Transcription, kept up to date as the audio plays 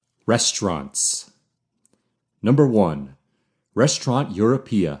Restaurants. Number 1. Restaurant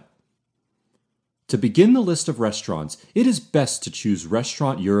Europea. To begin the list of restaurants, it is best to choose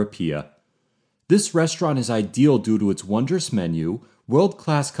Restaurant Europea. This restaurant is ideal due to its wondrous menu,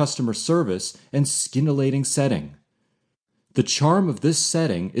 world-class customer service, and scintillating setting. The charm of this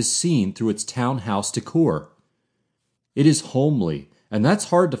setting is seen through its townhouse decor. It is homely, and that's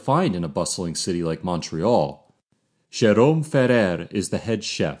hard to find in a bustling city like Montreal. Jérôme Ferrer is the head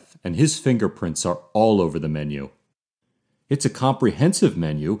chef, and his fingerprints are all over the menu. It's a comprehensive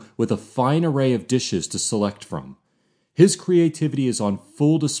menu with a fine array of dishes to select from. His creativity is on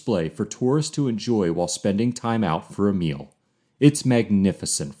full display for tourists to enjoy while spending time out for a meal. It's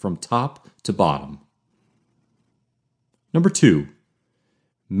magnificent from top to bottom. Number 2.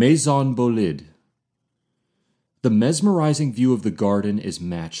 Maison Bolide. The mesmerizing view of the garden is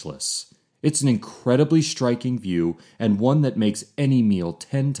matchless. It's an incredibly striking view and one that makes any meal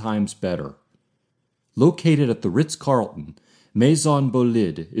 10 times better. Located at the Ritz-Carlton, Maison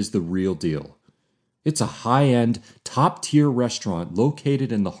Bolide is the real deal. It's a high-end, top-tier restaurant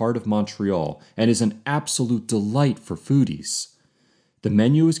located in the heart of Montreal and is an absolute delight for foodies. The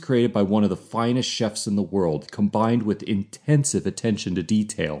menu is created by one of the finest chefs in the world, combined with intensive attention to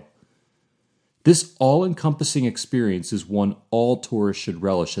detail. This all-encompassing experience is one all tourists should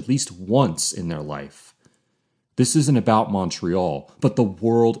relish at least once in their life. This isn't about Montreal, but the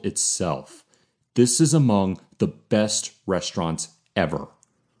world itself. This is among the best restaurants ever.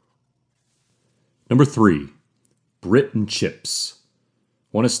 Number 3. Brit and Chips.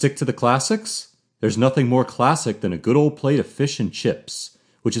 Want to stick to the classics? There's nothing more classic than a good old plate of fish and chips,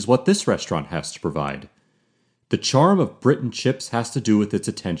 which is what this restaurant has to provide. The charm of Brit and Chips has to do with its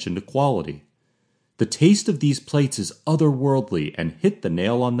attention to quality. The taste of these plates is otherworldly and hit the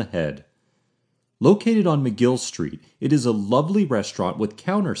nail on the head. Located on McGill Street, it is a lovely restaurant with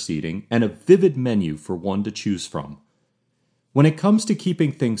counter seating and a vivid menu for one to choose from. When it comes to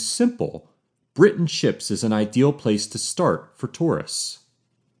keeping things simple, Brit and Chips is an ideal place to start for tourists.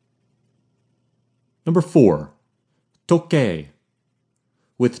 Number 4. Tokay.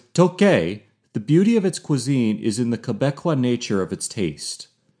 With Tokay, the beauty of its cuisine is in the Quebecois nature of its taste.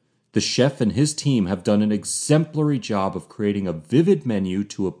 The chef and his team have done an exemplary job of creating a vivid menu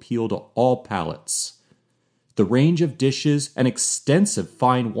to appeal to all palates. The range of dishes and extensive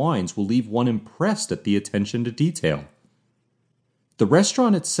fine wines will leave one impressed at the attention to detail. The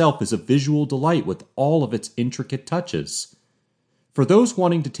restaurant itself is a visual delight with all of its intricate touches. For those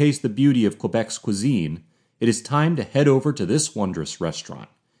wanting to taste the beauty of Quebec's cuisine, it is time to head over to this wondrous restaurant.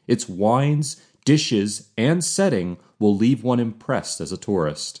 Its wines, dishes, and setting will leave one impressed as a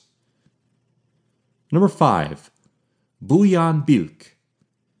tourist. Number 5. Bouillon Bilk.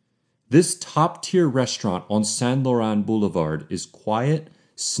 This top-tier restaurant on Saint Laurent Boulevard is quiet,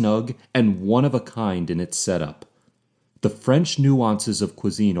 snug, and one-of-a-kind in its setup. The French nuances of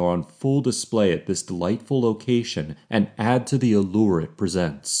cuisine are on full display at this delightful location and add to the allure it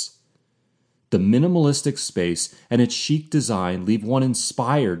presents. The minimalistic space and its chic design leave one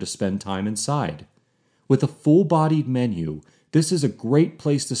inspired to spend time inside. With a full-bodied menu, this is a great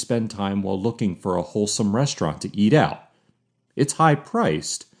place to spend time while looking for a wholesome restaurant to eat out. It's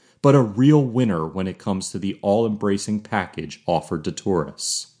high-priced, but a real winner when it comes to the all-embracing package offered to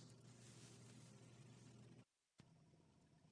tourists.